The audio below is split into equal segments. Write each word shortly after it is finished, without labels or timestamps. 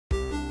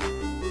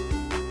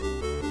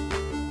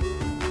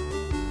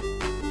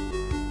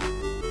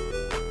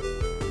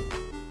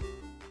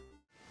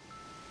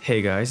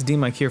Hey guys,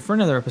 DMic here for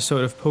another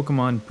episode of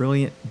Pokemon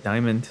Brilliant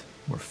Diamond.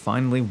 We're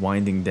finally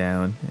winding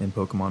down in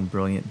Pokemon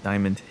Brilliant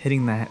Diamond,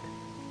 hitting that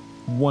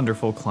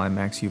wonderful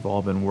climax you've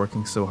all been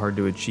working so hard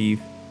to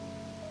achieve.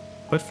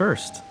 But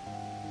first,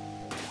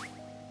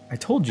 I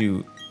told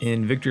you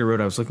in Victory Road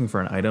I was looking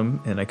for an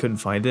item and I couldn't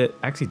find it.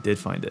 I actually did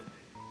find it.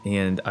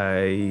 And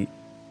I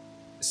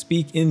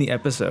speak in the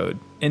episode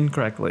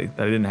incorrectly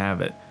that I didn't have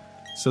it.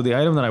 So the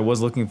item that I was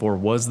looking for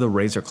was the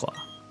Razor Claw.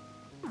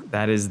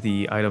 That is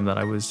the item that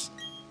I was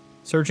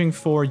searching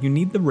for. You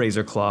need the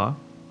Razor Claw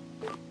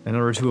in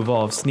order to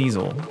evolve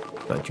Sneasel,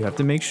 but you have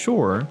to make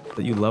sure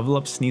that you level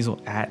up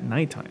Sneasel at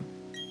nighttime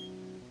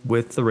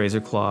with the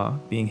Razor Claw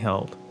being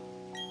held.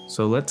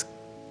 So let's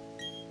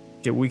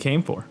get what we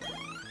came for.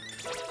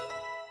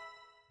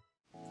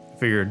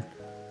 Figured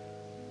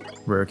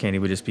rare candy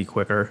would just be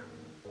quicker.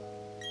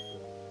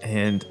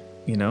 And,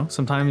 you know,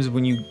 sometimes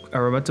when you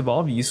are about to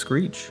evolve, you use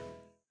Screech.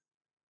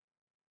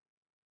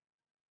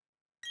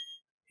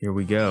 Here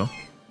we go.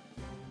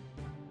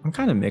 I'm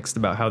kind of mixed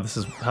about how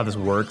this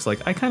works.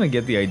 Like, I kind of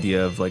get the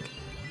idea of like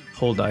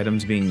hold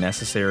items being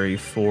necessary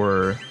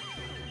for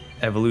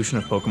evolution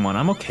of Pokemon.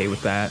 I'm okay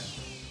with that.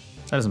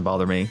 That doesn't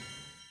bother me.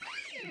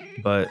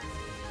 But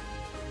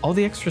all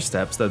the extra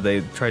steps that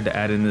they tried to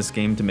add in this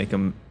game to make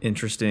them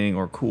interesting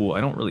or cool,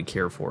 I don't really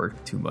care for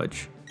too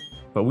much.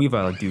 But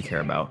Weavile I do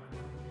care about.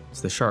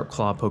 It's the Sharp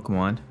Claw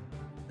Pokemon.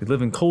 They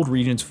live in cold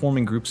regions,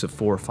 forming groups of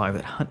 4 or 5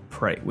 that hunt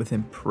prey with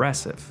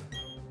impressive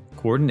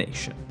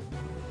coordination.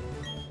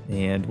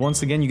 And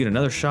once again, you get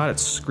another shot at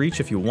Screech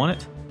if you want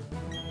it.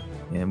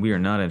 And we are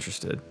not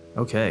interested.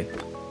 Okay.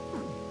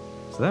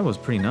 So that was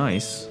pretty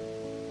nice.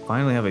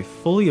 Finally have a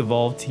fully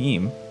evolved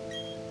team.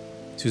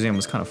 Suzanne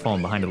was kind of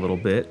falling behind a little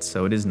bit,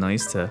 so it is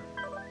nice to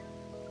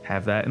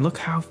have that. And look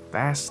how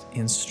fast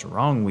and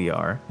strong we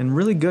are. And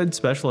really good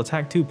special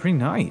attack too, pretty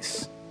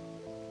nice.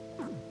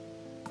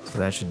 So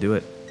that should do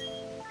it.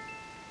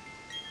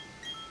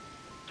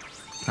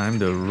 Time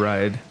to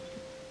ride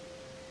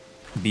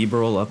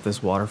Beeberl up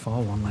this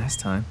waterfall one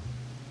last time.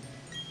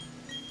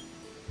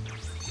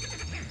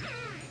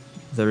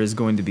 There is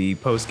going to be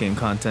post-game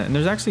content, and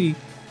there's actually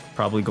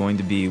probably going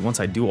to be,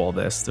 once I do all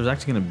this, there's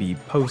actually going to be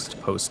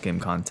post-game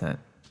content,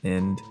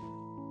 and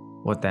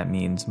what that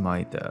means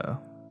might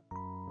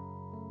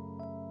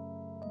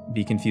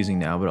be confusing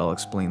now, but I'll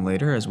explain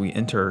later as we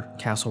enter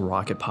Castle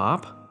Rocket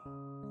Pop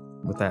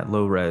with that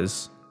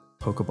low-res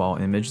Pokeball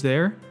image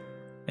there,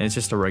 and it's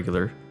just a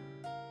regular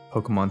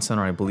Pokemon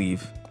Center, I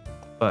believe.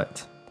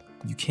 But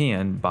you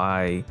can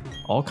buy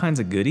all kinds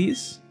of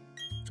goodies,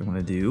 which I'm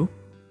gonna do.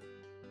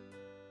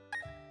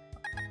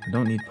 I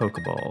don't need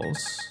Pokeballs.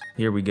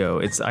 Here we go.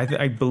 It's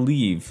I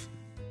believe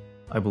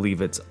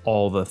it's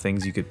all the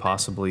things you could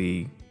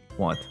possibly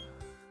want.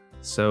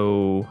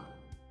 So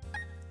I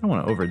don't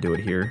want to overdo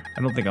it here.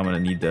 I don't think I'm gonna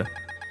need to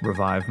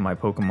revive my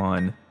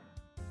Pokemon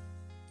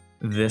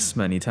this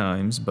many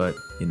times, but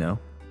you know,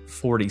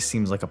 40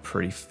 seems like a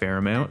pretty fair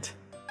amount.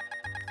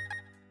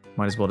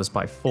 Might as well just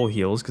buy full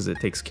heals because it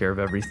takes care of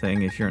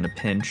everything if you're in a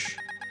pinch.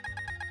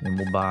 And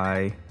we'll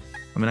buy...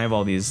 I mean, I have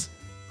all these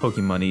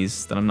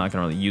Pokemonies that I'm not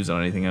going to really use on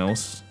anything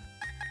else.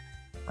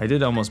 I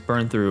did almost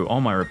burn through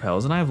all my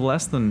repels, and I have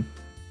less than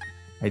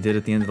I did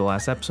at the end of the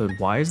last episode.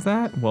 Why is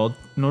that? Well,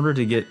 in order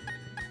to get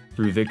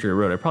through Victory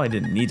Road, I probably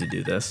didn't need to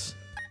do this.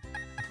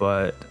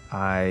 But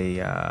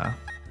I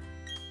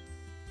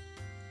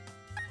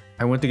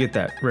went to get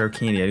that rare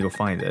candy. I had to go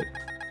find it.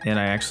 And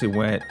I actually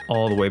went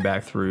all the way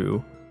back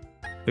through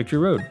Victory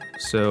Road.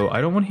 So I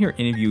don't want to hear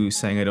any of you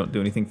saying I don't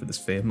do anything for this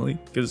family,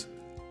 because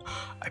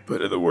I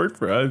put in the work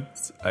for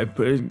us. I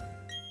put in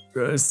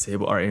us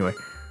table. Alright, anyway.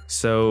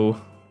 So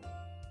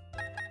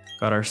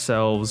got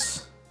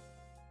ourselves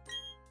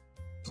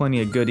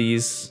plenty of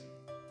goodies.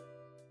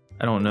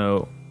 I don't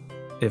know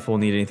if we'll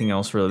need anything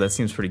else really. That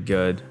seems pretty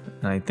good.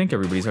 And I think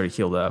everybody's already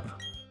healed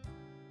up.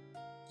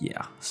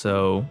 Yeah,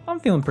 so I'm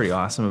feeling pretty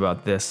awesome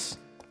about this.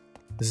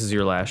 This is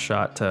your last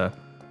shot to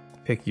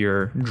pick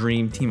your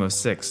dream team of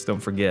 6, don't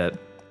forget.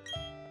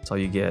 That's all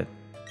you get.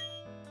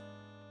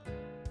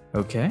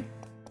 Okay.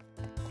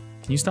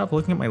 Can you stop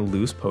looking at my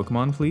loose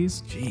Pokemon,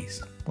 please?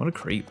 Jeez, what a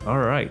creep.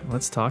 Alright,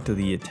 let's talk to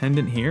the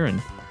attendant here and...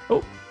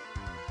 Oh!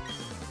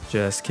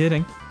 Just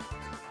kidding.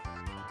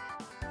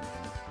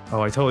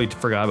 Oh, I totally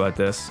forgot about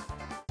this.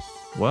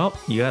 Well,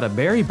 you got a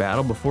berry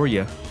battle before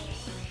you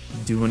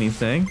do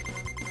anything.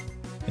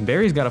 And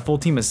Barry's got a full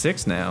team of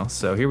 6 now,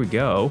 so here we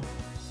go.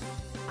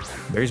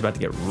 Barry's about to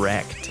get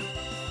wrecked.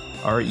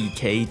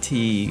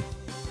 R-E-K-T.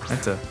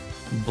 That's a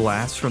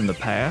blast from the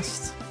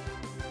past.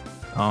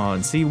 Oh,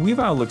 and see,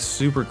 Weavile looks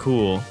super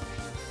cool.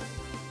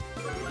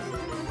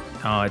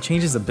 Oh, it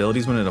changes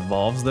abilities when it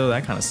evolves, though.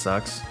 That kind of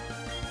sucks.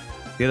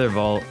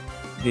 The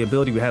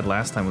ability we had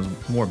last time was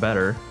more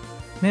better.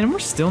 Man, and we're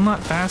still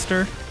not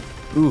faster.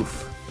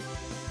 Oof.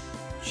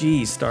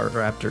 Geez,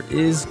 Staraptor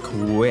is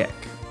quick.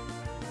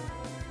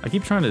 I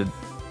keep trying to,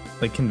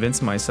 like,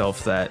 convince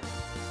myself that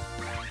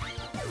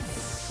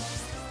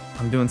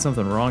I'm doing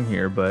something wrong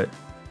here, but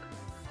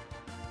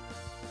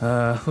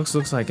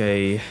looks like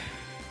a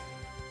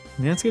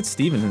Yeah, let's get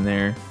Steven in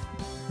there.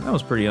 That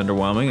was pretty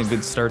underwhelming. A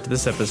good start to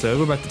this episode.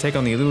 We're about to take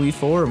on the Elite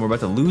Four, and we're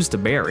about to lose to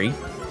Barry.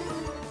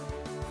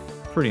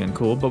 Pretty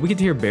uncool, but we get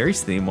to hear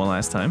Barry's theme one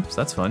last time, so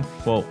that's fun.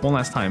 Well, one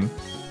last time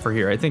for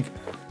here. I think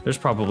there's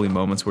probably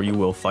moments where you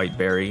will fight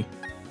Barry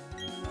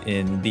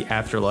in the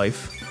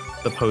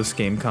afterlife, the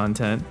post-game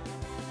content.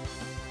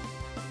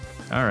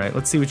 All right,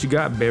 let's see what you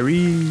got,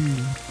 Barry.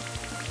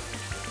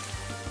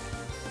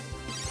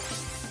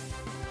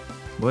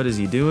 What is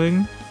he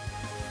doing?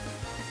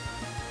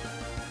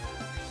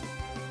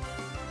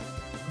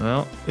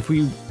 Well, if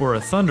we were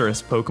a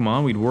thunderous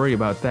Pokemon, we'd worry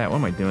about that. What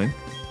am I doing?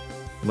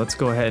 Let's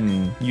go ahead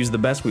and use the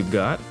best we've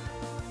got.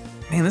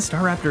 Man, this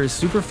Staraptor is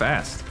super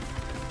fast.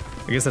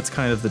 I guess that's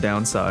kind of the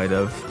downside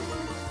of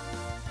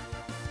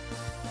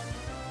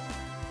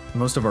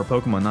most of our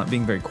Pokemon not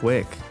being very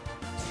quick.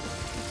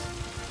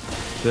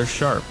 They're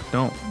sharp.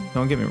 Don't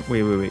get me.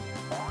 Wait.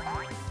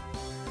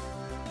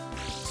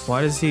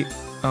 Why does he?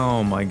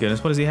 Oh my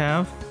goodness, what does he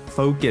have?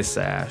 Focus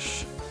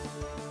Sash.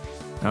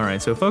 All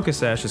right, so Focus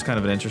Sash is kind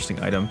of an interesting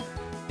item.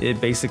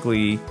 It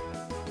basically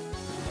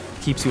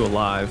keeps you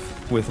alive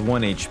with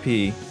 1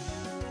 HP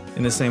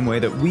in the same way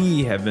that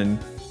we have been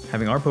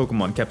having our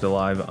Pokemon kept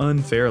alive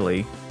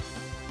unfairly,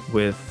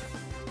 with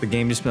the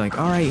game just being like,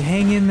 all right,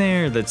 hang in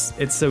there.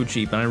 It's so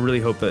cheap, and I really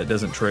hope that it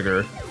doesn't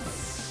trigger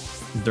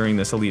during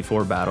this Elite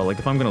Four battle. Like,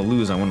 if I'm gonna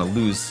lose, I want to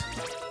lose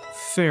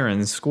fair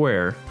and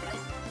square.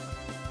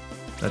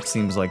 That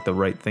seems like the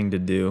right thing to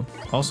do.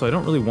 Also, I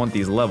don't really want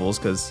these levels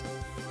because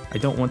I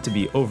don't want to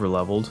be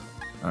over-leveled.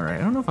 All right, I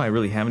don't know if I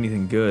really have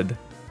anything good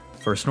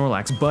for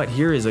Snorlax, but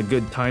here is a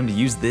good time to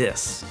use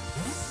this.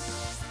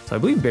 So I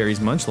believe Barry's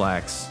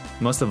Munchlax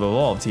must have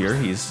evolved here.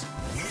 He's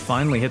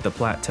finally hit the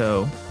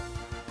plateau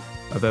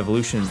of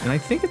evolution, and I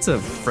think it's a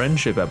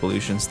friendship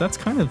evolution, so that's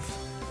kind of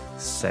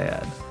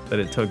sad that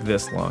it took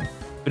this long.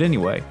 But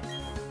anyway,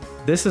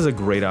 this is a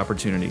great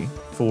opportunity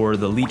for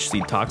the Leech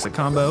Seed Toxic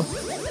combo.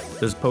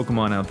 There's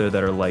Pokemon out there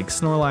that are like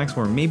Snorlax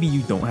where maybe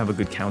you don't have a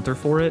good counter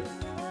for it,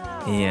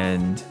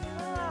 and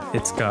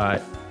it's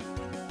got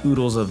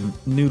noodles of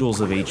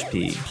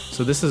HP.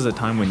 So this is a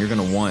time when you're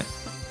gonna want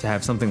to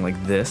have something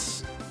like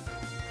this,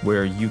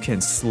 where you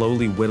can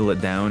slowly whittle it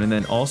down and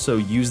then also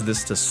use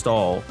this to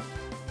stall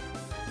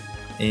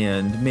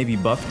and maybe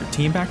buff your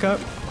team back up.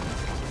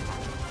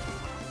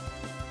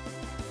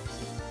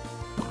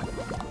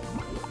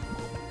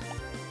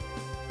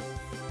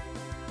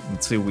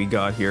 Let's see what we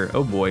got here.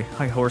 Oh boy,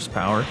 high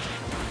horsepower.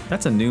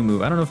 That's a new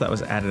move. I don't know if that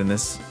was added in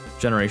this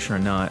generation or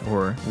not,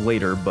 or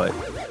later, but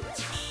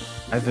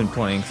I've been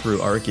playing through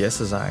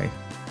Arceus, as I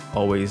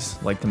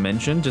always like to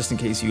mention, just in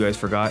case you guys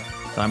forgot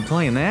that I'm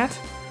playing that.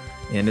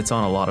 And it's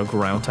on a lot of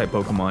ground type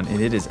Pokemon,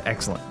 and it is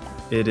excellent.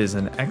 It is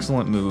an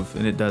excellent move,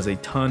 and it does a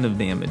ton of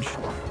damage.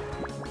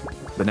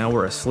 But now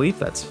we're asleep.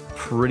 That's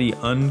pretty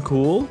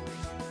uncool.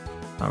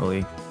 Not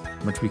really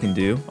much we can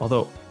do.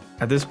 Although,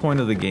 at this point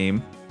of the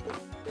game,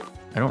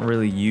 I don't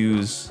really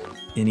use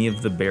any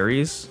of the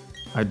berries.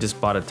 I just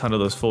bought a ton of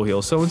those full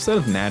heals. So instead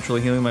of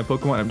naturally healing my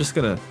Pokemon, I'm just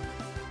gonna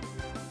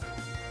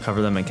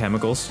cover them in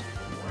chemicals.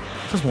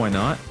 Because why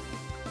not?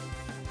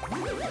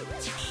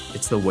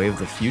 It's the way of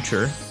the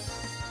future.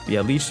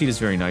 Yeah, Leech Seed is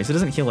very nice. It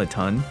doesn't heal a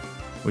ton,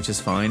 which is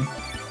fine.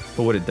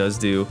 But what it does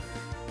do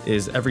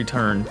is every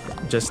turn,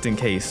 just in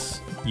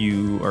case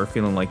you are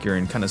feeling like you're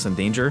in kind of some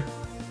danger,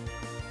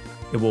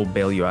 it will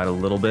bail you out a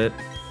little bit.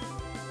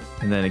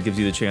 And then it gives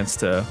you the chance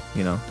to,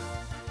 you know,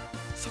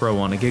 throw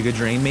on a Giga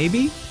Drain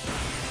maybe?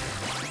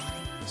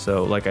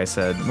 So, like I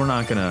said, we're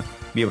not gonna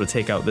be able to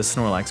take out this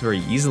Snorlax very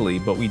easily,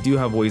 but we do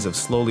have ways of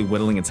slowly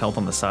whittling its health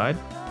on the side.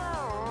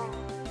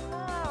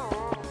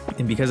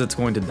 And because it's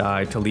going to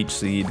die to Leech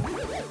Seed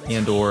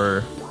and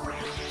or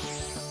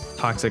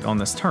Toxic on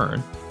this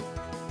turn,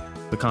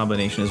 the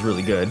combination is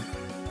really good.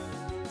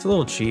 It's a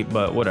little cheap,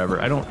 but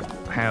whatever. I don't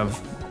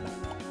have...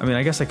 I mean,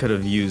 I guess I could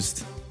have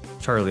used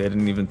Charlie. I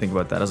didn't even think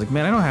about that. I was like,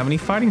 man, I don't have any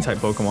fighting type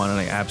Pokemon, and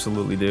I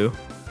absolutely do.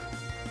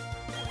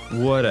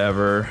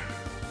 Whatever.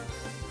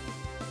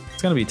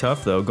 It's gonna be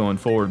tough though going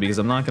forward, because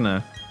I'm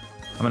gonna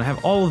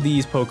have all of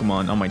these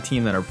Pokemon on my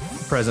team that are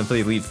present for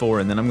the Elite Four,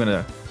 and then I'm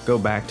gonna go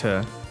back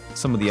to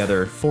some of the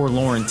other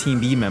forlorn Team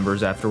B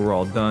members after we're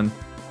all done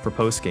for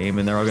post game,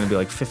 and they're all gonna be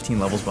like 15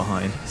 levels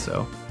behind.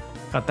 So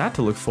got that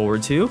to look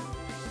forward to.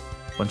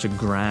 Bunch of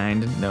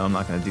grind. No, I'm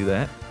not gonna do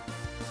that.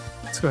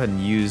 Let's go ahead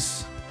and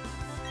use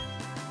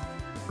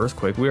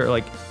Earthquake. We are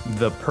like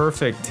the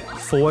perfect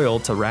foil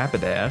to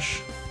Rapidash.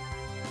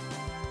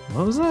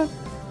 What was that?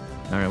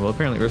 All right, well,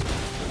 apparently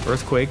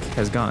Earthquake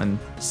has gotten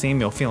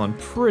Samuel feeling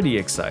pretty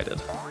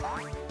excited.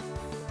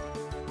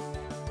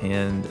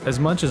 And as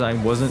much as I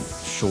wasn't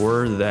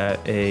sure that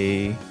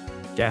a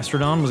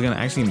Gastrodon was gonna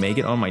actually make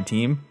it on my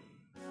team,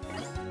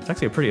 it's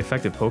actually a pretty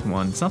effective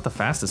Pokemon. It's not the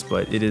fastest,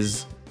 but it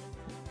is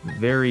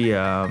very,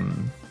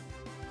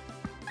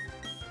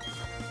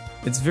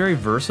 it's very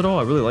versatile.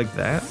 I really like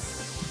that.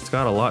 It's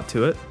got a lot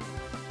to it.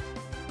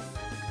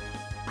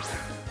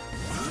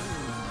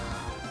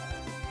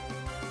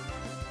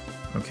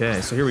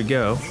 Okay, so here we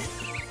go.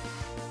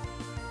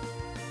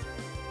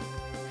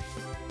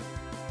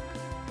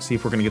 See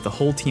if we're gonna get the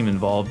whole team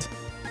involved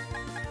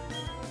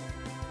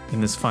in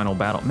this final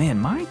battle. Man,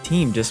 my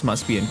team just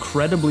must be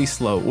incredibly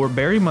slow, or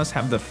Barry must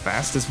have the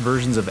fastest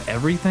versions of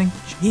everything.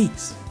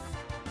 Jeez.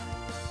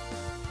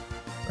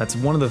 That's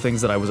one of the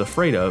things that I was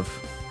afraid of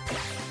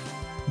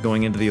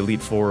going into the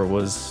Elite Four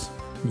was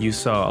you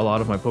saw a lot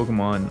of my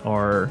Pokemon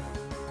are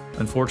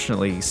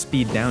unfortunately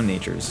speed down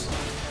natures.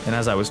 And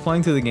as I was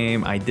playing through the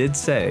game, I did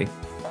say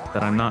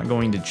that I'm not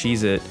going to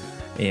cheese it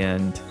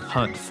and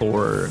hunt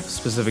for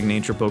specific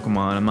nature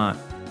Pokemon. I'm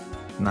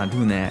not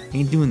doing that.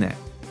 Ain't doing that.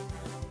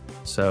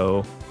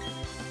 So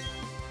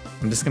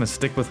I'm just gonna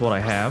stick with what I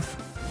have.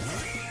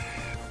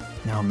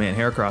 Oh man,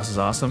 Heracross is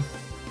awesome.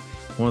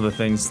 One of the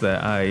things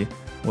that I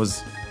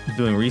was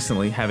doing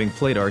recently, having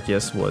played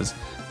Arceus, was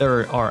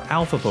there are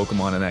alpha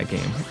Pokemon in that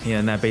game,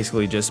 and that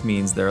basically just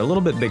means they're a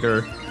little bit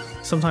bigger.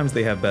 Sometimes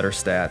they have better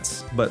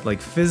stats, but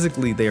like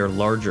physically they are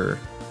larger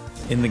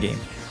in the game.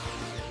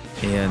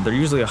 And they're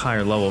usually a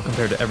higher level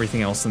compared to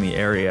everything else in the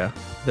area.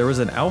 There was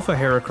an alpha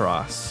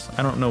Heracross.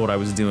 I don't know what I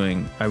was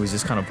doing. I was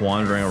just kind of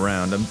wandering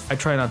around. I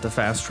try not to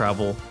fast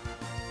travel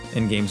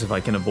in games if I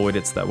can avoid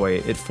it, so that way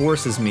it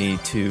forces me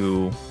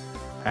to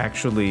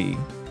actually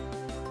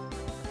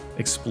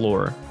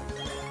explore.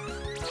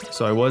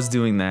 So I was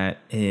doing that,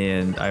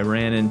 and I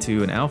ran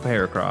into an alpha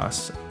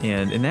Heracross,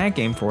 and in that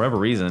game, for whatever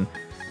reason,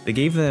 they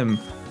gave them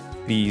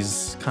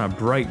these kind of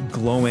bright,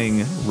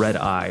 glowing red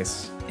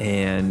eyes.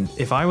 And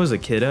if I was a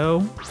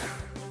kiddo,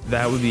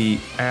 that would be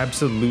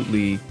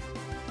absolutely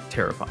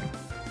terrifying.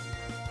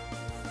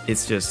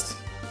 It's just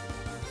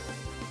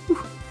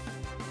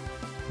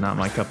not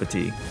my cup of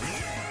tea.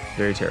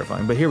 Very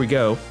terrifying. But here we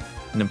go.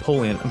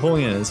 Napoleon.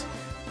 Napoleon is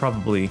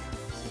probably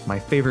my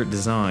favorite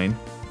design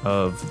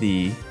of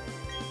the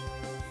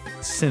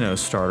Sinnoh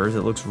starters.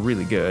 It looks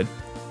really good.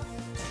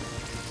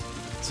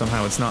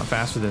 Somehow it's not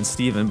faster than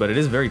Steven, but it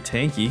is very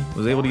tanky.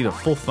 Was able to eat a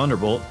full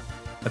Thunderbolt.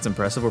 That's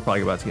impressive. We're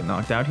probably about to get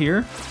knocked out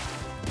here.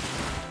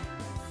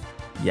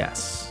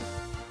 Yes.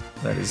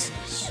 That is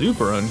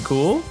super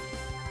uncool.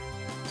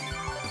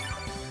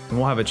 And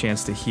we'll have a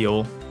chance to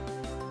heal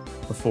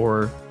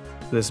before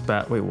this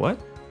wait, what?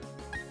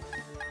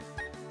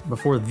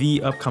 Before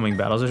the upcoming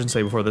battles. I shouldn't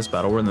say before this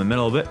battle. We're in the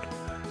middle of it.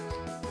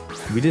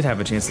 We did have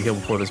a chance to heal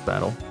before this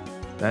battle.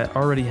 That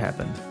already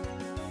happened.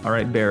 All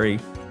right, Barry.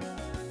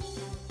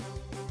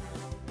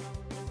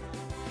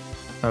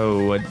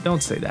 Oh,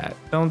 don't say that.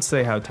 Don't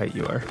say how tight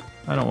you are.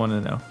 I don't want to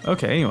know.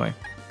 Okay, anyway.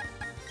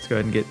 Let's go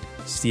ahead and get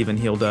Steven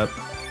healed up.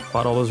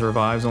 Fought all those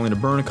revives only to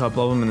burn a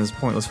couple of them in this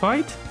pointless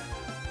fight.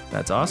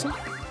 That's awesome.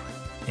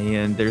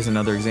 And there's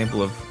another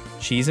example of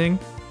cheesing.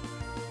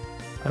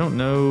 I don't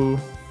know.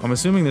 I'm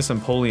assuming this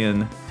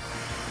Empoleon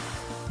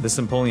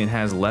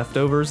has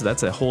leftovers.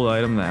 That's a hold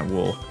item that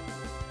will,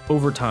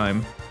 over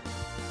time,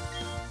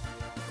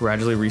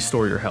 gradually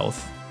restore your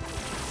health.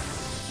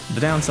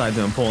 The downside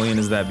to Empoleon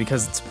is that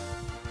because it's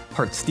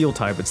part steel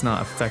type, it's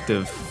not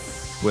effective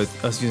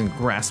with us using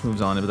grass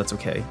moves on it, but that's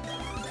okay.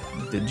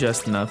 It did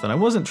just enough, and I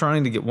wasn't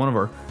trying to get one of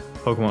our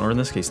Pokemon, or in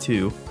this case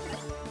two,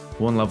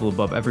 one level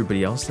above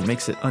everybody else. It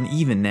makes it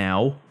uneven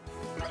now.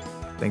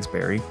 Thanks,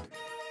 Barry.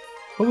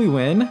 But we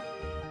win.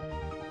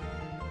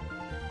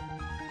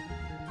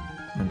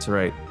 That's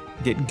right.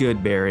 Get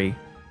good, Barry.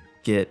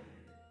 Get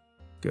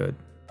good.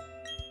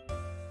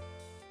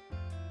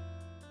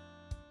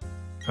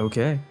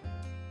 Okay.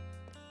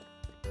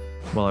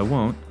 Well, I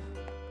won't.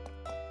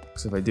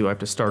 Because if I do, I have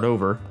to start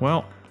over.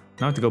 Well,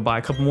 now I have to go buy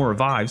a couple more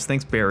revives.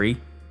 Thanks, Barry.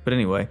 But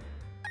anyway,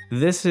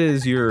 this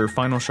is your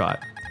final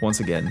shot, once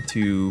again,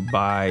 to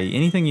buy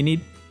anything you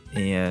need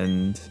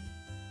and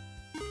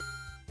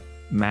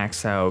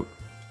max out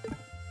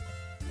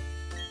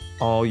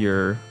all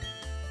your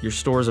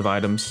stores of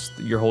items,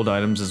 your hold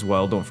items as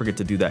well. Don't forget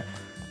to do that.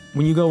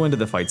 When you go into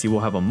the fights, you will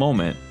have a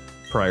moment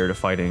prior to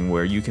fighting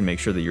where you can make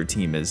sure that your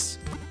team is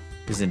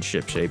in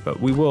ship shape, but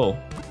we will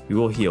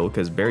heal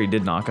because Barry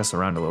did knock us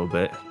around a little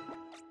bit.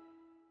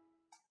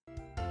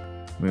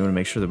 We want to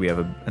make sure that we have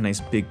a nice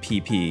big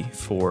PP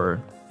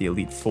for the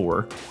Elite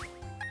Four.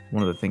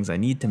 One of the things I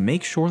need to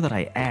make sure that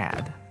I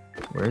add.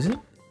 Where is it?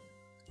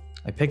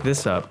 I picked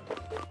this up.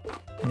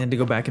 I had to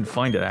go back and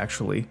find it,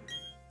 actually.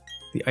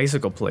 The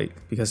Icicle Plate,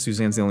 because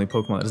Suzanne's the only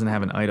Pokemon that doesn't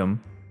have an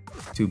item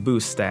to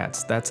boost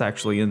stats. That's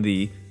actually in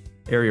the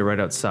area right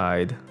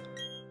outside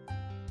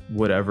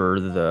whatever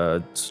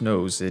the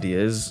Snow City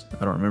is.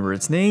 I don't remember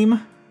its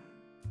name.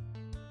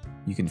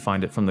 You can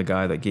find it from the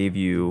guy that gave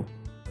you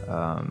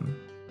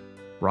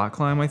Rock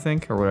Climb, I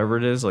think, or whatever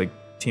it is, like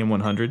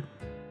TM100.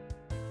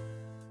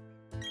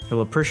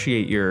 He'll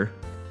appreciate your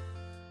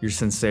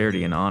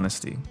sincerity and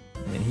honesty,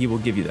 and he will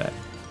give you that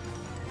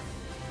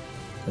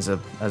as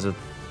a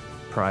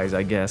prize,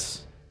 I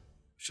guess.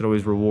 Should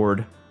always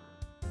reward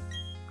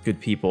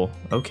good people.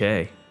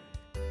 Okay.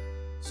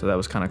 So that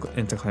was kind of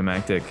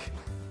anticlimactic.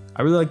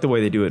 I really like the way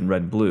they do it in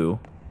Red and Blue.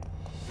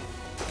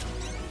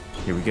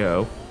 Here we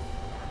go.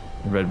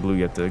 In Red and Blue,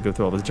 you have to go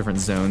through all those different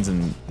zones,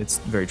 and it's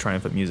very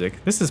triumphant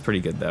music. This is pretty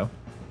good, though.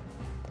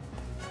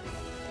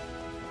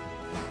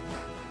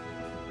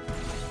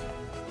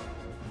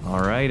 All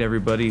right,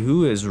 everybody,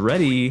 who is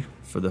ready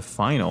for the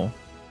final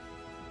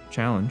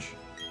challenge?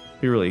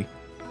 It'd be really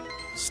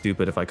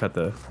stupid if I cut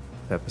the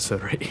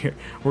episode right here.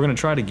 We're gonna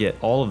try to get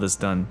all of this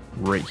done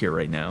right here,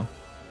 right now.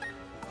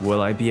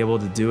 Will I be able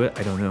to do it?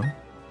 I don't know.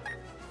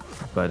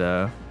 But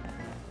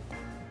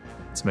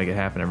let's make it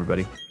happen,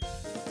 everybody.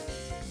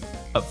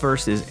 Up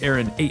first is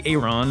Aaron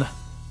Aaron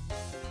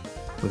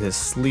with his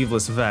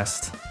sleeveless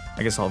vest.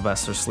 I guess all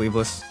vests are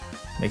sleeveless.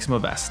 Makes him a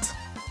vest.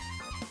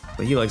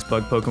 But he likes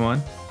bug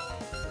Pokemon.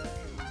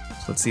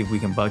 So let's see if we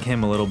can bug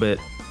him a little bit.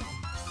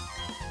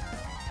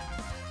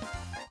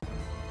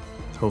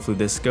 Hopefully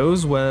this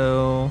goes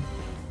well.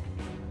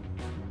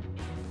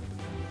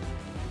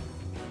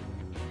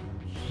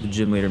 The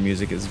gym leader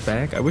music is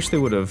back. I wish they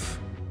would have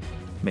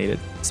made it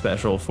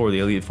special for the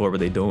Elite Four, but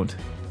they don't.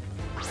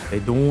 They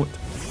don't.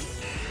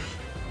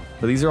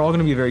 But these are all going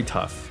to be very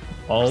tough.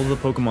 All the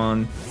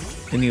Pokemon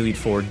in the Elite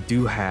Four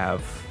do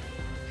have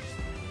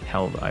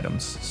held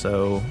items,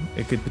 so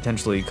it could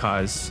potentially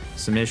cause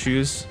some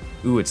issues.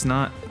 Ooh, it's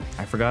not.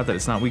 I forgot that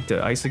it's not weak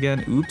to ice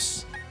again.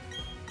 Oops.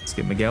 Let's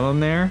get Miguel in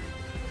there.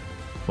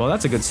 Well,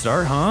 that's a good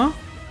start, huh?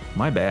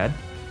 My bad.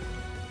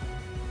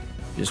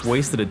 Just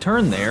wasted a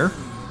turn there.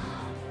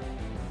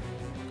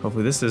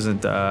 Hopefully this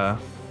isn't,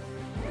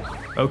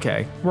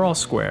 okay, we're all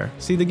square.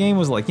 See, the game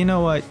was like, you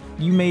know what?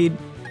 You made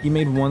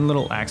one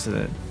little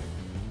accident.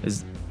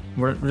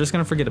 We're just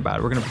gonna forget about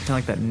it. We're gonna pretend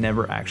like that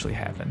never actually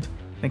happened.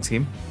 Thanks,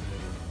 game.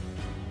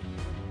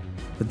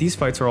 But these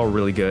fights are all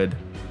really good.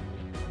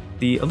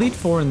 The Elite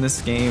Four in this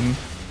game,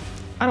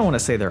 I don't want to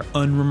say they're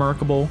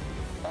unremarkable,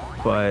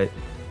 but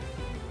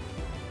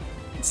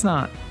it's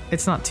not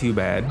too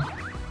bad.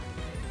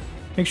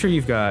 Make sure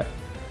you've got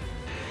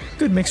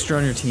good mixture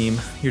on your team.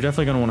 You're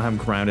definitely going to want to have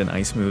ground and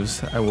ice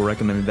moves. I will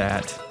recommend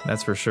that.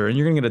 That's for sure. And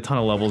you're going to get a ton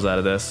of levels out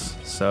of this.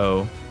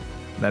 So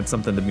that's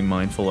something to be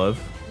mindful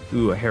of.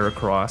 Ooh, a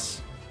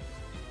Heracross.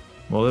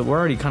 Well, we're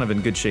already kind of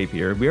in good shape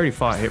here. We already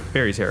fought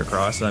Barry's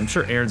Heracross. I'm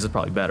sure Aaron's is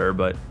probably better,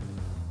 but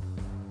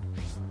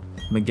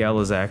Miguel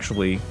is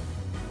actually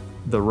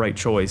the right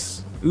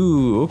choice.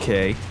 Ooh,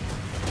 okay.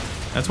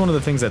 That's one of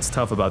the things that's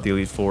tough about the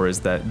Elite Four is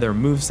that their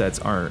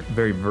movesets aren't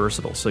very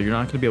versatile. So you're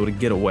not going to be able to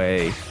get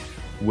away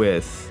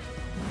with...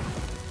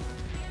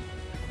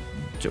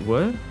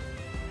 What?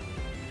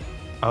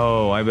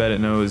 Oh, I bet it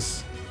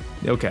knows.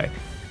 Okay,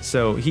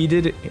 so he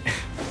did.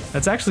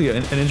 That's actually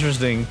an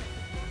interesting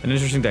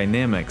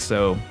dynamic.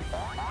 So,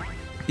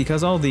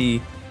 because all the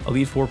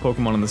Elite Four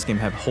Pokemon in this game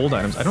have hold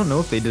items, I don't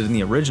know if they did in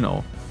the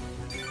original.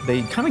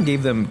 They kind of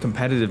gave them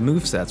competitive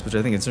movesets, which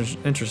I think is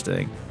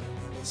interesting.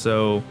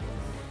 So,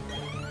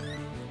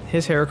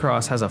 his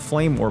Heracross has a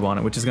Flame Orb on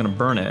it, which is going to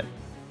burn it,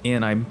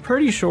 and I'm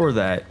pretty sure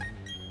that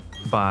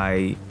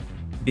by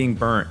being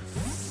burnt,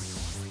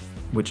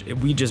 which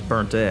we just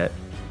burnt it,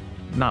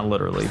 not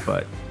literally,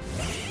 but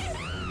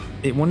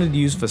it wanted to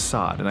use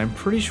Facade, and I'm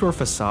pretty sure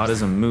Facade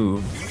is a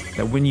move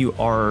that when you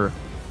are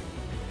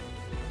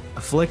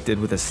afflicted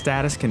with a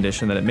status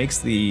condition that it makes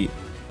the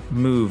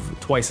move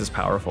twice as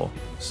powerful.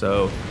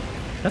 So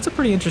that's a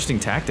pretty interesting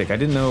tactic. I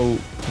didn't know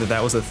that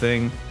that was a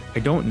thing. I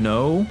don't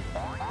know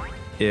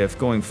if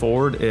going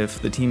forward,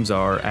 if the teams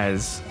are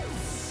as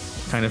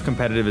kind of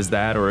competitive as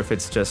that, or if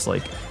it's just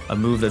like a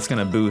move that's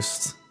gonna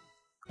boost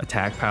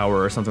attack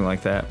power or something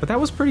like that. But that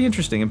was pretty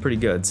interesting and pretty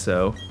good,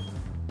 so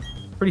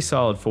pretty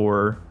solid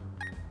for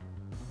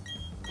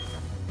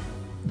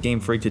Game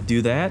Freak to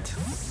do that.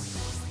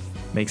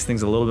 Makes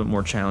things a little bit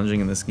more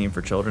challenging in this game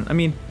for children. I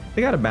mean,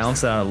 they gotta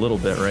balance that out a little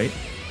bit, right?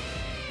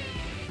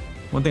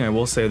 One thing I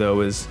will say though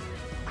is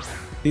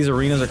these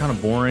arenas are kind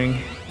of boring.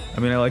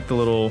 I mean, I like the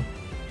little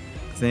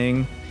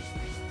thing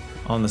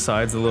on the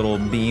sides, the little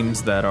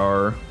beams that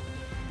are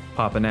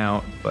popping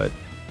out, but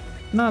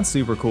not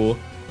super cool.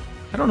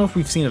 I don't know if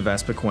we've seen a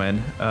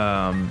Vespiquen.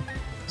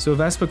 So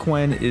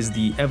Vespiquen is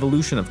the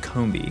evolution of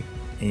Combee,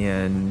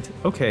 and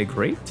okay,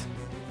 great.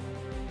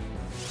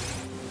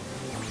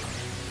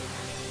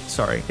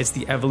 Sorry, it's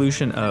the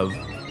evolution of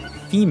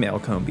female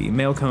Combee.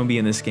 Male Combee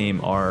in this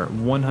game are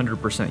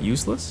 100%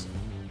 useless,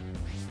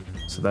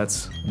 so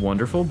that's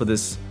wonderful, but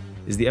this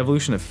is the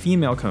evolution of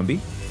female Combee.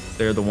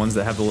 They're the ones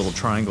that have the little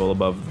triangle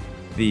above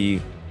the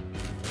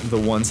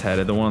one's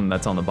head, the one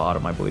that's on the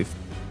bottom, I believe.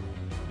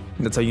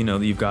 That's how you know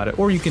that you've got it.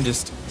 Or you can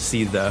just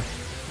see the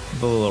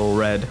little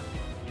red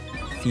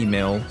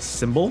female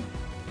symbol.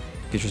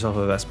 Get yourself a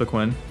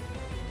Vespiquen.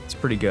 It's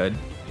pretty good.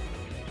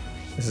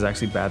 This is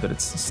actually bad that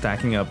it's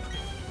stacking up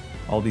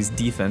all these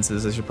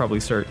defenses. I should probably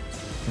start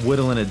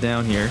whittling it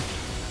down here.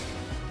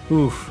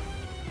 Oof.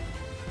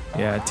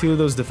 Yeah, 2 of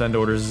those defend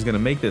orders is going to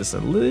make this a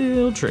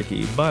little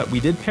tricky, but we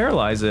did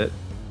paralyze it.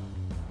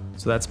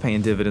 So that's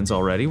paying dividends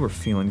already. We're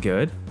feeling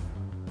good.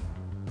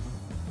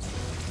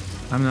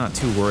 I'm not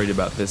too worried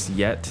about this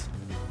yet.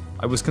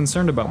 I was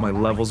concerned about my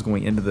levels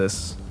going into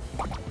this,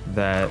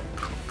 that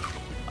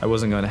I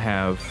wasn't going to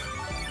have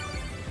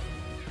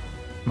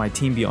my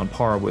team be on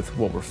par with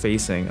what we're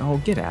facing. Oh,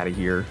 get out of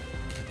here.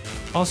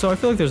 Also, I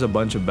feel like there's a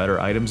bunch of better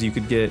items you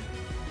could get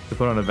to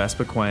put on a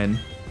Vespiquen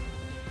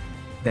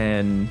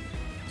than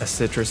a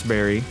Citrus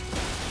Berry.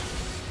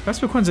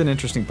 Vespiquen's an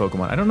interesting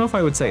Pokemon. I don't know if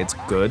I would say it's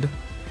good,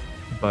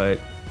 but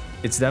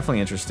it's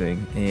definitely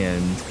interesting.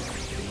 And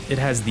it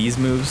has these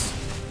moves,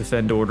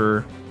 Defend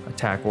Order,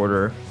 Attack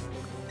Order.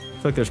 I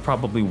feel like there's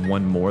probably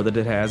one more that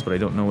it has, but I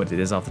don't know what it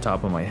is off the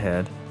top of my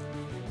head.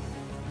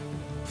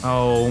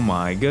 Oh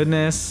my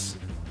goodness.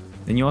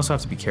 And you also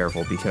have to be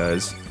careful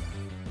because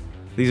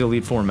these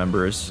Elite Four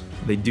members,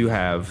 they do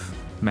have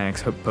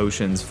max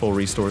potions, full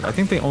restores. I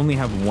think they only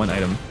have one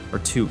item or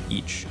two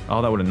each.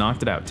 Oh, that would have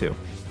knocked it out too.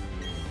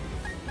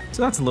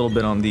 So that's a little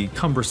bit on the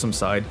cumbersome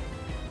side.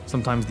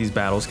 Sometimes these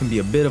battles can be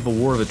a bit of a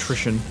war of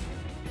attrition.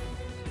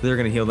 They're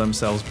going to heal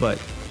themselves,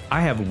 but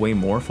I have way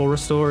more full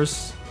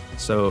restores.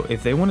 So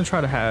if they want to try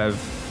to have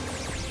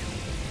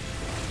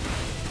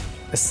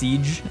a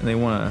siege and they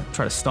want to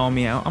try to stall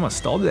me out, I'm going to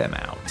stall them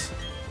out,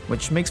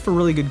 which makes for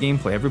really good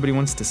gameplay. Everybody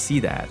wants to see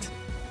that.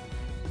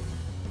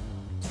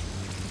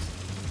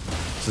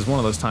 This is one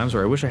of those times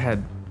where I wish I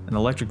had an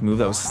electric move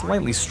that was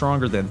slightly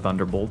stronger than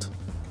Thunderbolt.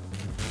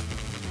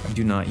 I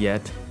do not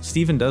yet.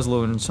 Steven does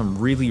learn some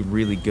really,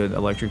 really good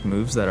electric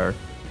moves that are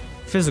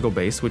physical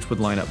based, which would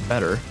line up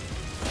better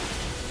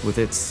with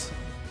its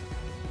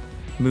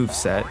move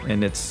set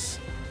and its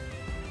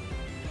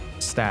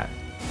stat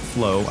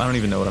flow. I don't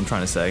even know what I'm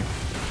trying to say.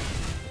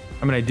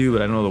 I mean, I do,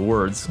 but I don't know the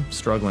words. I'm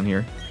struggling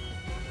here.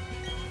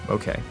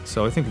 Okay,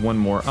 so I think one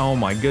more. Oh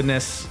my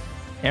goodness.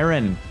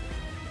 Aaron,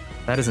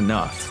 that is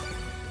enough.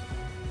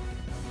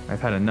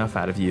 I've had enough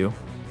out of you.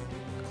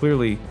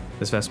 Clearly,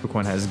 this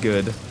Vespiquen has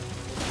good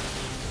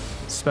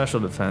special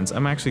defense.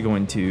 I'm actually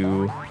going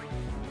to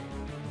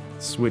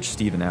switch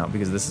Steven out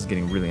because this is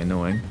getting really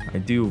annoying. I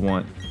do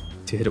want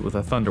to hit it with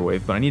a Thunder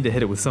Wave, but I need to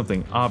hit it with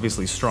something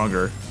obviously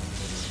stronger.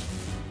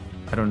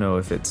 I don't know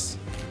if it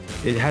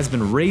has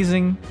been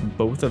raising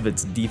both of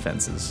its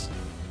defenses.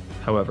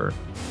 However,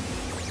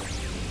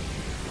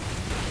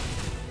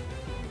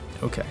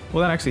 okay,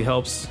 well that actually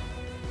helps.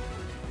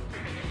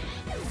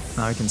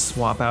 Now I can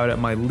swap out at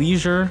my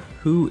leisure.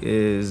 Who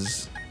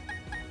is...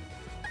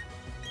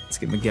 Let's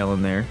get Miguel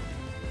in there.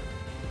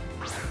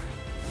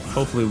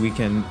 Hopefully we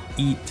can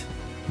eat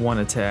one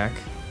attack.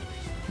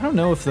 I don't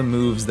know if the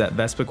moves that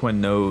Vespiquen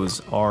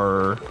knows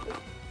are...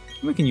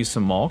 We can use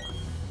some Malk.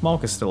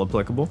 Malk is still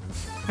applicable.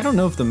 I don't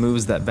know if the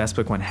moves that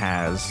Vespiquen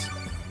has,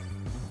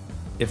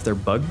 if they're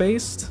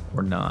bug-based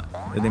or not.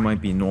 They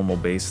might be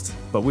normal-based,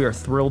 but we are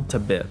thrilled to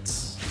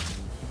bits.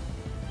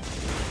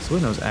 So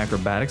he knows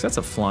Acrobatics. That's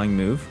a flying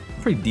move.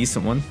 Pretty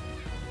decent one.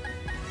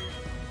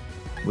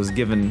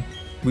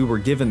 We were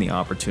given the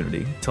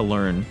opportunity to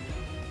learn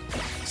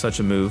such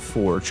a move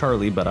for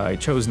Charlie, but I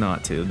chose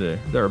not to.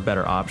 There are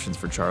better options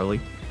for Charlie.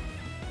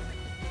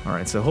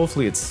 Alright, so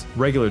hopefully it's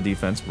regular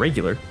defense.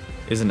 Regular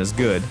isn't as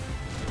good.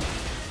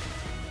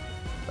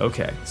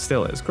 Okay,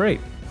 still is. Great.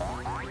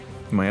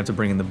 You might have to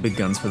bring in the big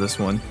guns for this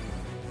one.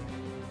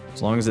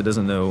 As long as it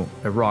doesn't know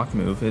a rock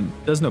move. It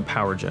does know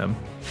Power Gem.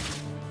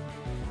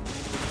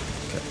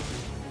 Okay.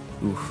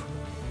 Oof.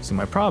 So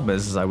my problem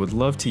is I would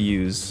love to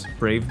use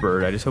Brave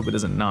Bird. I just hope it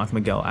doesn't knock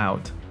Miguel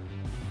out.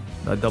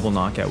 A double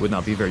knockout would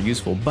not be very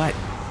useful, but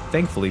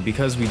thankfully,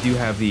 because we do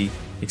have the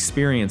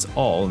experience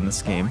all in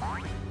this game,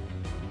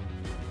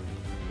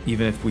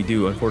 even if we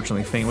do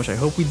unfortunately faint, which I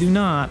hope we do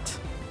not,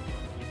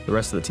 the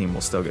rest of the team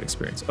will still get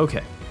experience.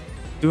 Okay,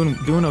 doing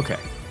okay.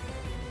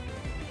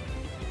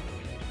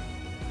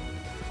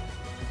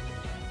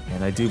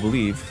 And I do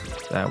believe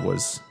that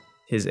was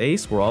his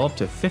ace. We're all up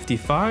to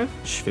 55.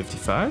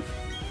 55?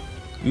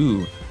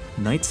 Ooh,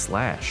 Night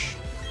Slash.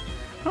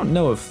 I don't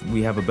know if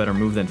we have a better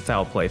move than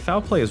Foul Play.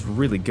 Foul Play is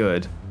really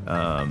good,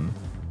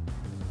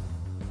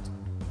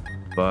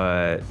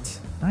 but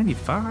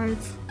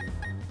 95?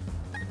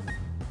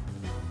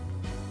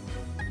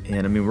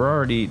 And I mean, we're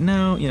already,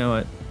 no, you know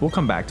what? We'll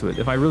come back to it.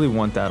 If I really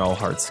want that, I'll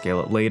hard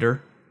scale it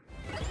later.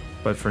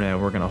 But for now,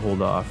 we're gonna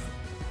hold off.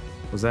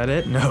 Was that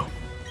it? No.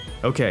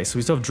 Okay, so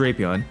we still have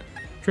Drapion.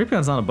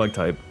 Drapion's not a bug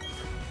type,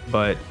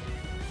 but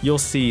you'll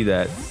see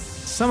that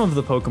some of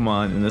the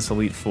Pokemon in this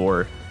Elite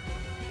Four,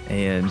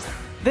 and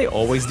they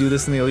always do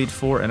this in the Elite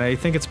Four, and I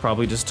think it's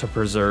probably just to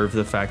preserve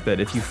the fact that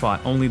if you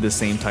fought only the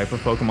same type of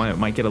Pokemon, it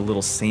might get a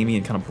little samey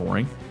and kind of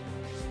boring.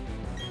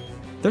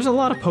 There's a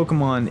lot of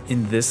Pokemon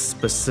in this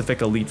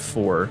specific Elite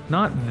Four,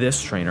 not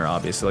this trainer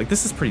obviously, like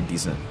this is pretty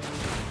decent.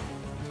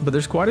 But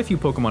there's quite a few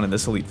Pokemon in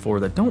this Elite Four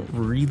that don't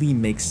really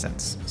make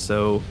sense.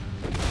 So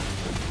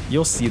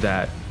you'll see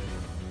that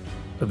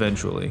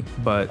eventually.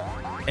 But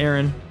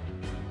Aaron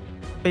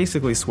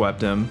basically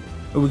swept him.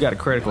 Ooh, we got a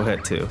critical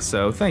hit too.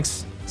 So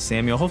thanks,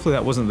 Samuel. Hopefully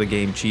that wasn't the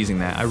game cheesing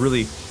that. I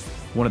really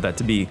wanted that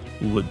to be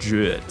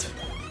legit.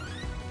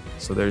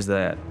 So there's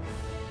that.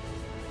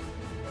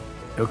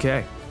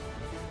 Okay.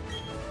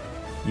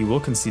 You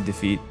will concede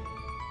defeat.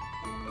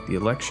 The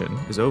election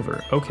is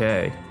over.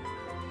 Okay.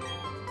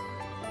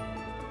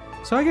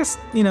 So I guess,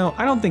 you know,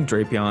 I don't think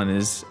Drapion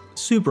is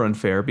super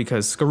unfair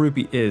because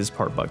Skorupi is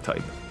part bug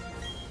type.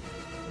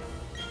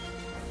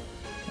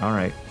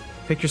 Alright.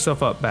 Pick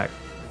yourself up. Back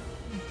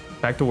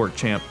to work,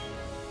 champ.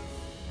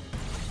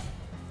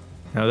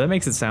 Now that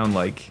makes it sound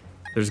like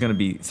there's going to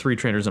be 3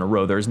 trainers in a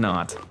row. There's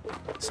not.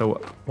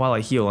 So while I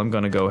heal, I'm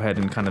going to go ahead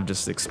and kind of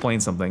just explain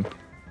something.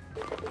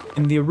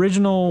 In the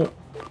original...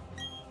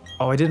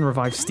 Oh, I didn't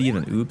revive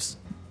Steven. Oops.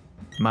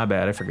 My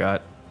bad, I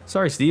forgot.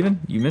 Sorry, Steven.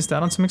 You missed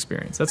out on some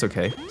experience. That's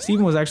okay.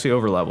 Steven was actually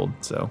over-leveled,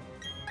 so...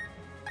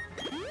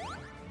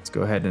 Let's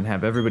go ahead and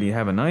have everybody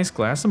have a nice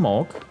glass of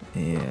milk.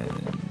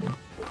 And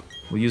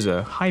we'll use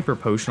a hyper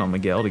potion on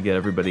Miguel to get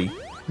everybody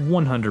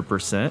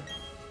 100%.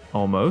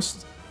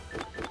 Almost.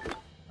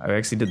 I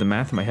actually did the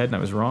math in my head and I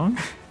was wrong.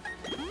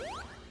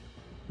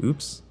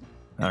 Oops.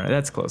 Alright,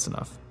 that's close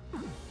enough.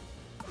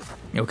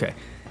 Okay,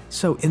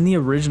 so in the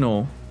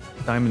original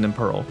Diamond and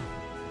Pearl,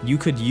 you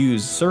could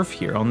use Surf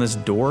here on this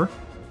door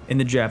in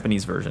the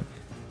Japanese version.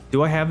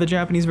 Do I have the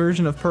Japanese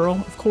version of Pearl?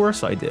 Of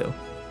course I do.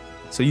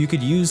 So you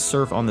could use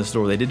Surf on this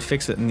door. They did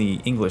fix it in the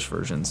English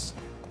versions.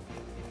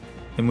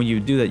 And when you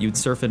would do that, you'd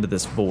surf into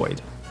this void,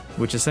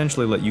 which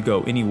essentially let you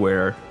go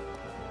anywhere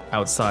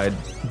outside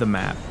the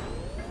map.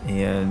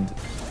 And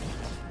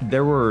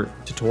there were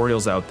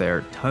tutorials out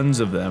there, tons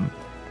of them,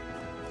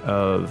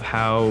 of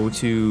how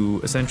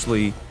to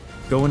essentially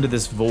go into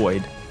this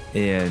void,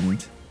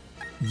 and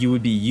you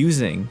would be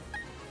using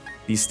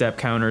these step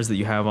counters that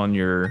you have on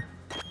your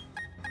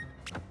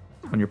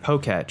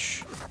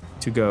Poketch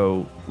to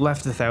go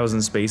left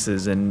 1,000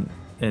 spaces and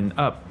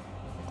up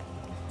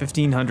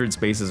 1,500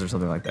 spaces or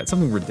something like that.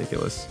 Something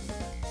ridiculous.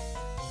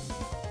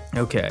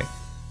 Okay,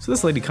 so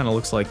this lady kind of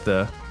looks like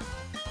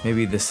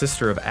maybe the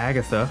sister of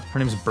Agatha. Her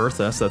name's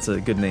Bertha, so that's a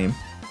good name.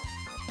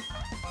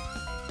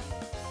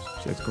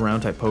 She has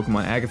ground type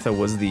Pokemon. Agatha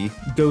was the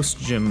Ghost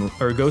Gym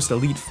or Ghost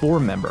Elite 4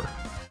 member.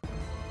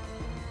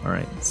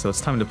 Alright, so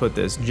it's time to put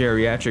this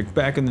geriatric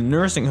back in the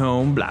nursing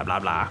home, blah blah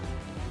blah.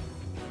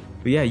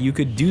 But yeah, you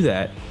could do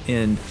that,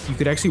 and you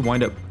could actually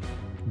wind up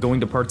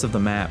going to parts of the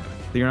map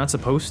that you're not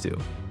supposed to.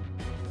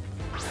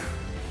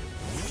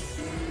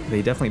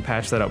 They definitely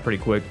patched that out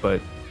pretty quick,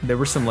 but there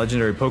were some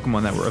legendary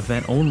Pokemon that were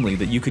event only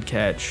that you could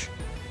catch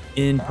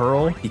in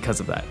Pearl because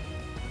of that.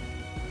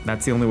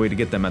 That's the only way to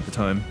get them at the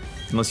time,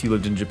 unless you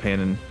lived in Japan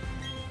and,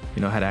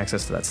 you know, had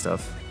access to that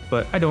stuff.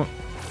 But I don't.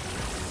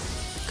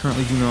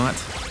 Currently do not.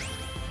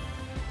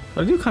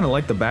 But I do kind of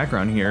like the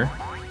background here.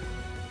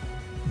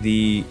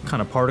 The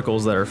kind of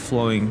particles that are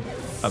flowing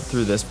up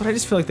through this, but I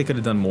just feel like they could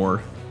have done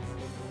more.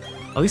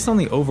 At least on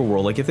the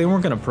overworld, like if they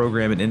weren't going to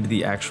program it into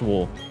the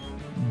actual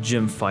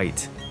gym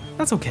fight,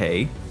 that's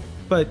okay.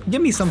 But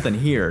give me something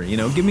here, you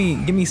know, give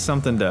me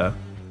something to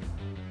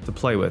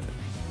play with.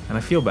 And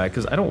I feel bad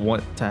because I don't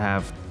want to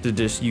have to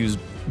just use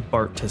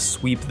Bart to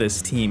sweep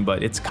this team,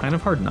 but it's kind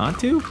of hard not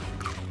to.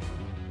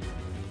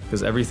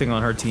 Because everything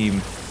on her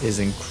team is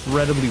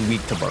incredibly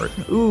weak to Bart.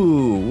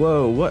 Ooh,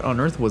 whoa, what on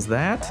earth was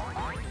that?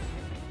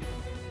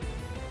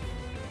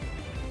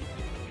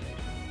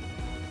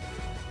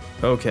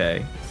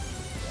 Okay.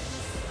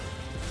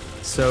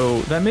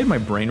 So that made my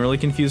brain really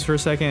confused for a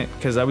second,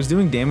 because I was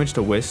doing damage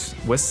to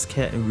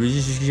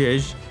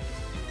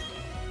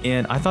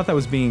and I thought that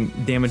was being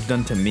damage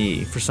done to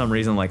me for some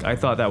reason. Like I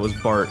thought that was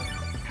Bart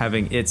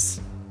having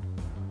its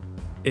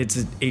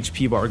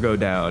HP bar go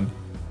down.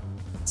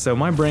 So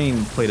my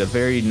brain played a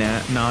very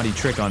naughty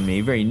trick on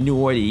me, very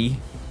naughty.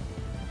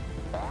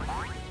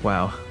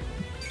 Wow,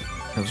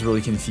 that was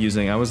really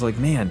confusing. I was like,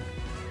 man,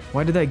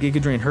 why did that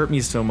Giga Drain hurt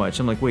me so much?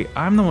 I'm like, wait,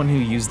 I'm the one who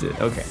used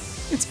it. Okay,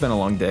 it's been a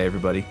long day,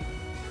 everybody.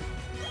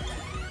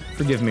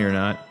 Forgive me or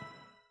not,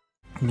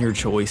 your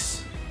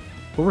choice.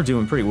 But we're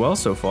doing pretty well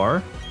so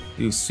far.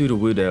 Do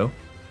Sudowoodo.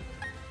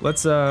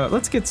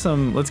 Let's get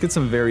some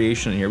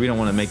variation in here. We don't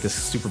want to make this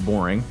super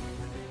boring.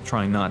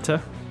 Trying not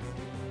to.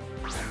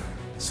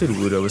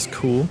 Sudowoodo is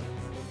cool.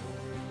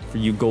 For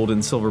you gold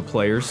and silver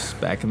players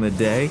back in the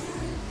day,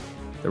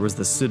 there was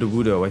the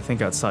Sudowoodo, I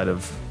think outside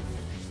of,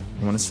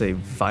 I want to say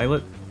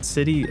Violet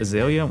City,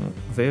 Azalea, I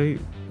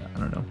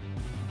don't know.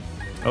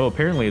 Oh,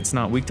 apparently it's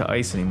not weak to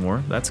ice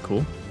anymore. That's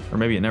cool. Or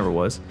maybe it never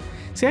was.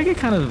 See, I get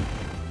kind of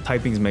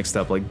typings mixed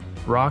up, like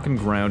rock and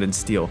ground and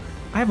steel.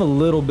 I have a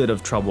little bit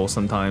of trouble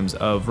sometimes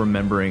of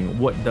remembering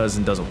what does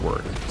and doesn't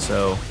work.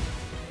 So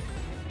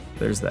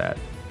there's that.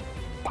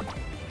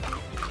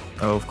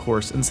 Oh, of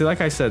course. And see, like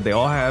I said, they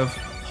all have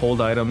hold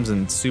items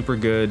and super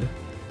good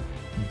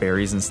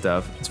berries and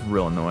stuff. It's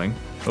real annoying.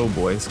 Oh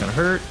boy, it's gonna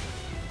hurt.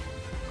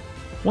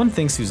 One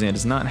thing Suzanne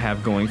does not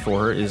have going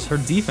for her is her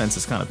defense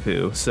is kind of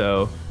poo.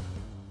 So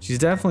she's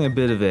definitely a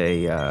bit of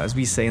a, as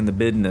we say in the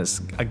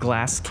business, a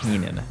glass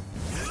cannon.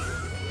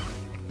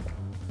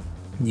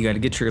 You gotta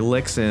get your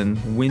licks in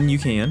when you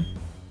can,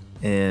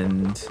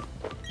 and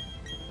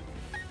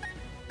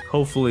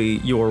hopefully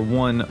your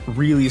one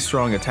really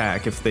strong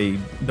attack, if they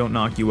don't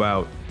knock you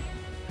out,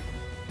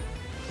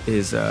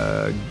 is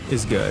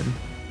good.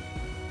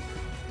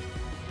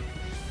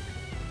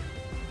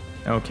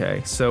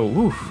 Okay, so,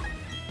 oof.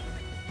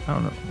 I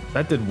don't know.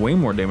 That did way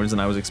more damage than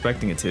I was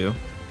expecting it to.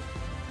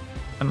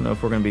 I don't know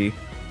if we're gonna be...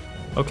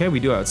 Okay, we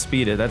do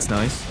outspeed it, that's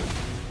nice.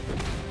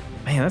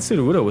 Man, that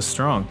Sudowoodo was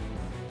strong.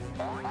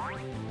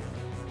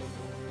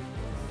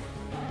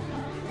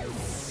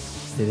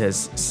 It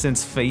has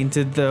since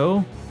fainted,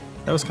 though.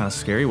 That was kind of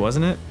scary,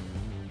 wasn't it?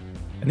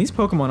 And these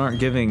Pokemon aren't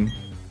giving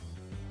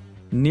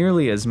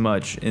nearly as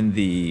much in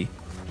the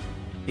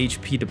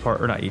HP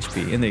department, or not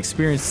HP, in the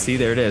experience. See,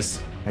 there it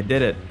is. I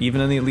did it.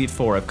 Even in the Elite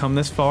Four, I've come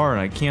this far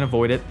and I can't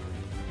avoid it.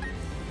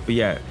 But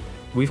yeah,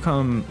 we've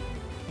come,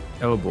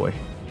 oh boy.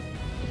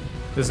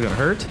 This is gonna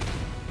hurt.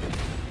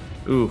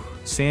 Ooh,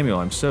 Samuel,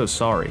 I'm so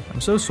sorry.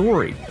 I'm so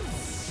sorry.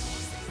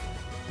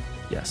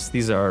 Yes,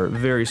 these are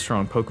very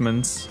strong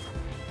Pokemons.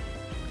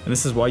 And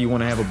this is why you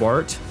want to have a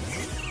Bart.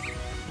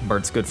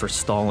 Bart's good for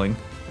stalling.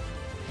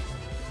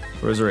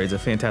 Roserade's a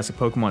fantastic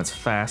Pokemon. It's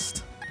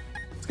fast.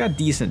 It's got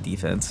decent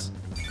defense.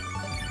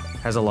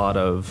 Has a lot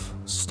of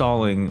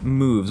stalling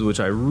moves,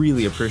 which I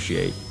really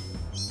appreciate.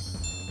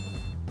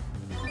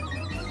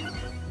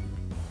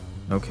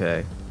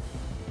 Okay.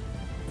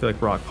 I feel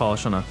like Rock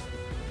Polish on a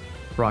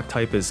rock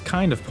type is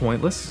kind of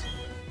pointless.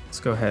 Let's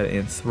go ahead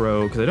and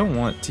throw, because I don't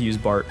want to use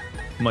Bart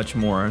much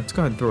more. Let's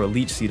go ahead and throw a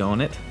Leech Seed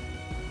on it.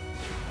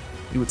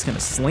 Ooh, it's gonna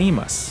slame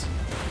us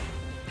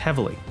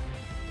heavily.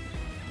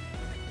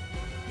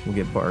 We'll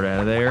get Bart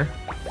out of there.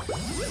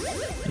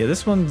 Yeah,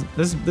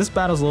 this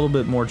battle's a little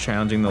bit more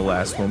challenging than the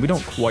last one. We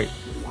don't quite,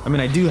 I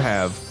mean, I do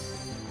have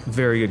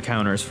very good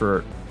counters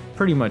for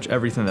pretty much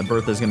everything that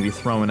Bertha's gonna be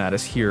throwing at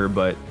us here,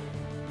 but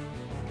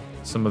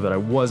some of it I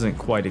wasn't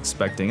quite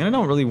expecting. And I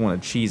don't really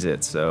want to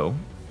Cheez-It, so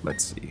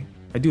let's see.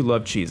 I do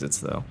love Cheez-Its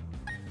though.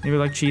 Maybe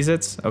like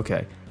Cheez-Its?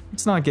 Okay.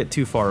 Let's not get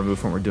too far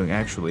removed from what we're doing.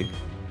 Actually,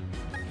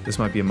 this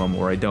might be a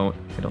moment where I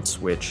don't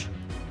switch.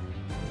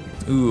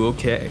 Ooh,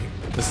 okay.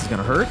 This is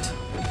gonna hurt.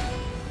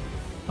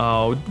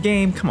 Oh,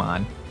 game, come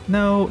on.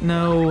 No,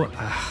 no.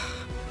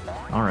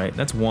 All right,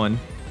 that's one.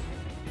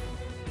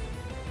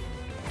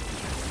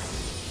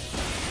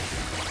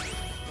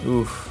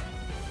 Oof.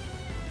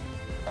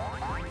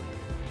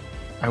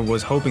 I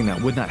was hoping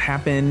that would not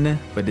happen,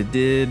 but it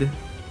did.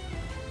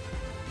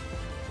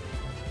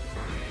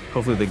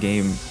 Hopefully the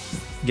game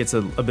gets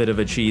a bit of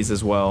a cheese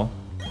as well.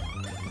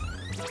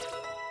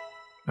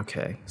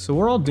 Okay, so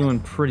we're all doing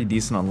pretty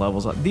decent on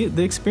levels.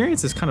 The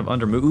experience is kind of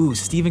under. Ooh,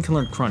 Steven can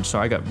learn Crunch.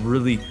 Sorry, I got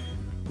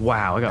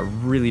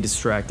really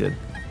distracted.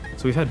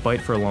 So we've had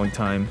Bite for a long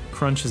time.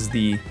 Crunch is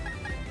the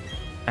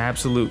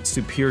absolute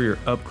superior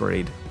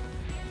upgrade.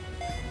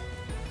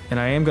 And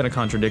I am going to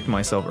contradict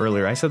myself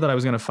earlier. I said that I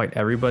was going to fight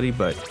everybody,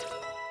 but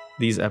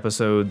these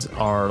episodes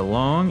are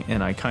long,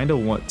 and I kind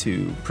of want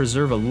to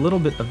preserve a little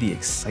bit of the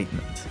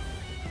excitement.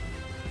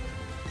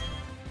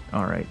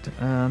 All right,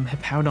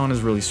 Hippowdon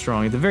is really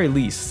strong. At the very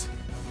least,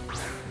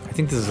 I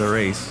think this is a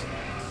race.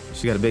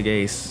 She's got a big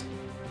ace.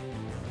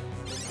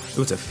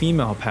 Ooh, it's a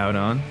female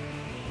Hippowdon.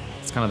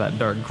 It's kind of that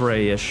dark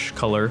grayish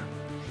color.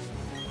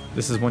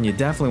 This is one you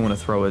definitely want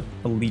to throw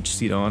a Leech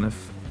Seed on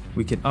if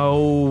we can.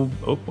 Oh,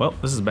 well,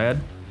 this is bad.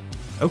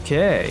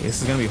 Okay,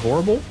 this is gonna be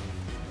horrible.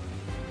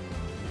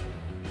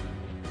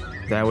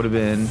 That would have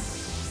been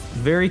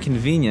very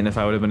convenient if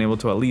I would have been able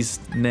to at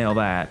least nail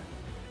that.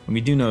 And we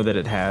do know that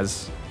it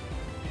does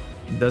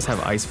have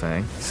Ice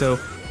Fang. So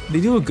they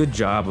do a good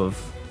job of,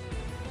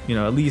 you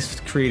know, at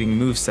least creating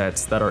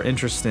movesets that are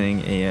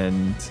interesting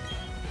and,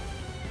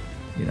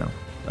 you know,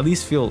 at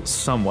least feel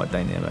somewhat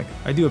dynamic.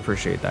 I do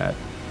appreciate that.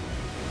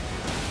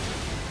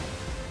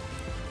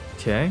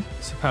 Okay,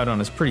 so Hippowdon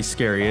is pretty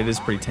scary. It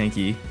is pretty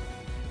tanky.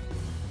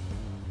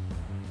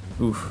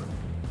 Oof.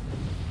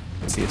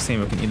 Let's see if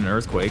Samuel can eat an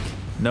earthquake.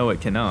 No,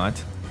 it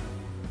cannot.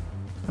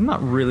 I'm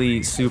not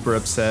really super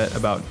upset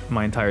about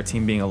my entire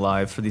team being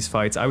alive for these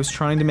fights. I was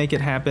trying to make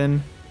it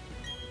happen,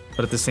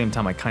 but at the same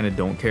time, I kind of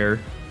don't care.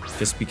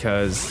 Just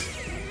because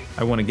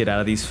I want to get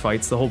out of these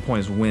fights. The whole point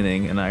is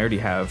winning, and I already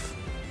have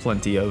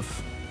plenty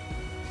of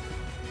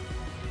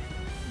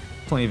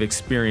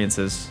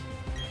experiences.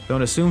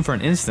 Don't assume for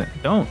an instant.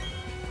 Don't.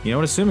 You know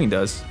what assuming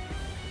does?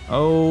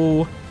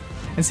 Oh.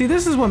 And see,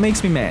 this is what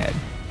makes me mad.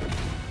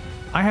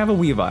 I have a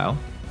Weavile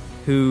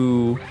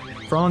who,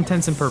 for all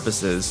intents and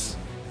purposes,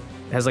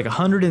 has like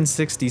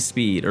 160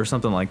 speed or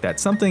something like that.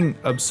 Something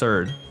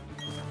absurd.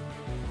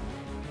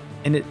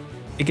 And it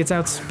gets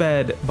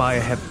outsped by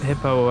a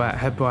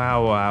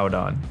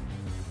Hippowdon.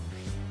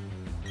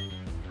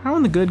 How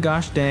in the good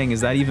gosh dang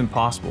is that even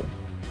possible?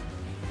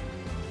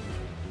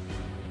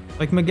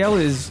 Like, Miguel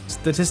is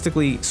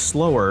statistically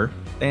slower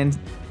than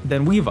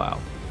Weavile.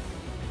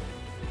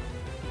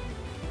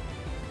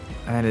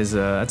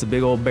 That's a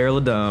big old barrel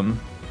of dumb.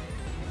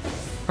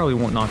 Probably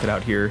won't knock it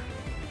out here.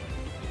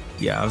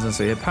 Yeah, I was gonna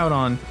say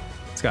Hippowdon,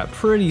 it's got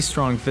pretty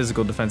strong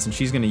physical defense, and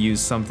she's gonna use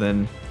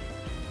something.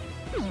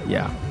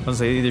 Yeah, I was gonna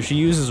say either she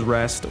uses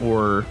Rest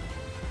or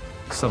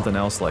something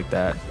else like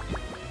that.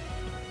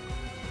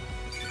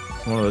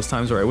 One of those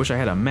times where I wish I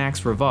had a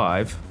max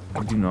revive.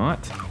 I do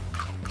not.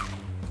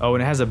 Oh,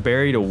 and it has a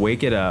berry to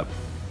wake it up.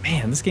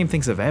 Man, this game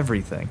thinks of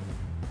everything.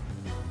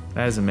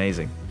 That is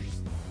amazing.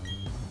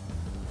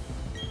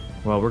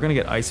 Well, we're gonna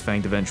get Ice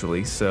Fanged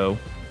eventually, so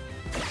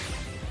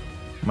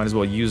might as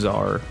well use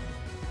our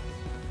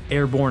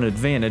airborne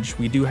advantage.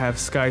 We do have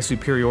Sky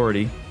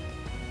Superiority.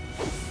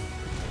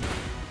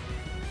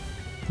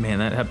 Man,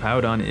 that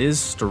Hippowdon is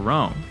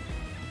strong.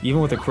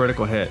 Even with a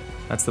critical hit,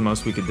 that's the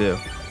most we could do.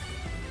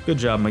 Good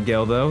job,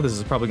 Miguel, though. This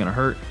is probably going to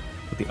hurt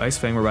with the Ice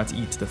Fang we're about to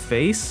eat to the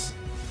face.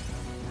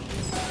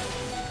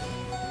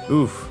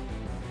 Oof.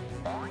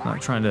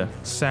 Not trying to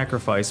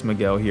sacrifice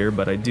Miguel here,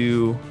 but I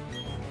do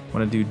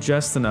want to do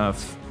just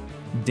enough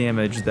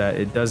damage that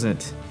it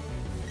doesn't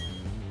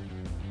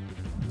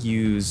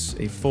use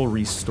a full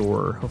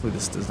restore. Hopefully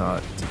this does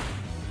not.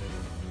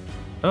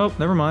 Oh,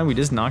 never mind. We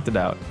just knocked it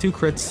out. 2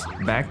 crits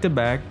back to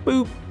back.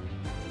 Boop.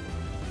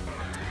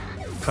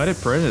 Cut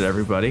it, print it,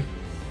 everybody.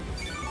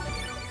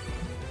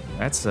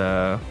 That's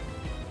 50%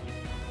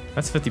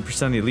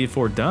 of the Elite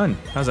Four done.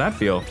 How's that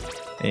feel?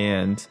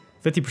 And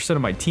 50%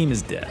 of my team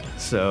is dead.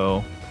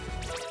 So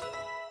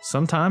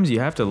sometimes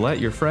you have to let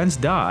your friends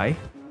die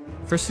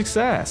for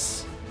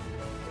success.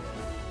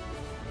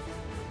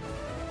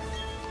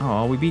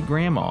 Oh, we beat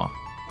Grandma.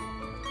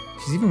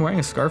 She's even wearing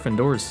a scarf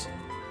indoors.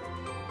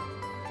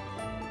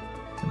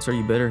 I'm sorry,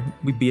 you better.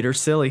 We beat her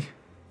silly.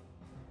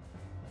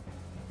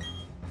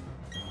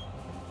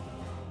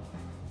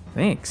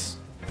 Thanks.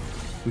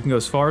 We can go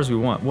as far as we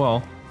want.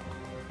 Well,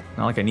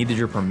 not like I needed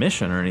your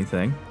permission or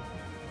anything.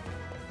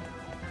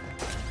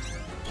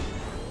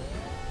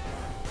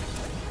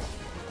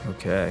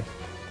 Okay.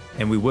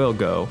 And we will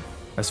go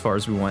as far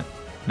as we want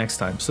next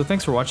time. So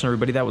thanks for watching,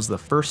 everybody. That was the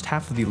first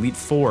half of the Elite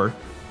Four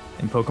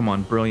in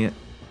Pokemon Brilliant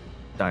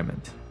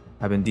Diamond.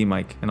 I've been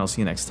DMic, and I'll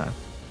see you next time.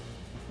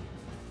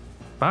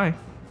 Bye.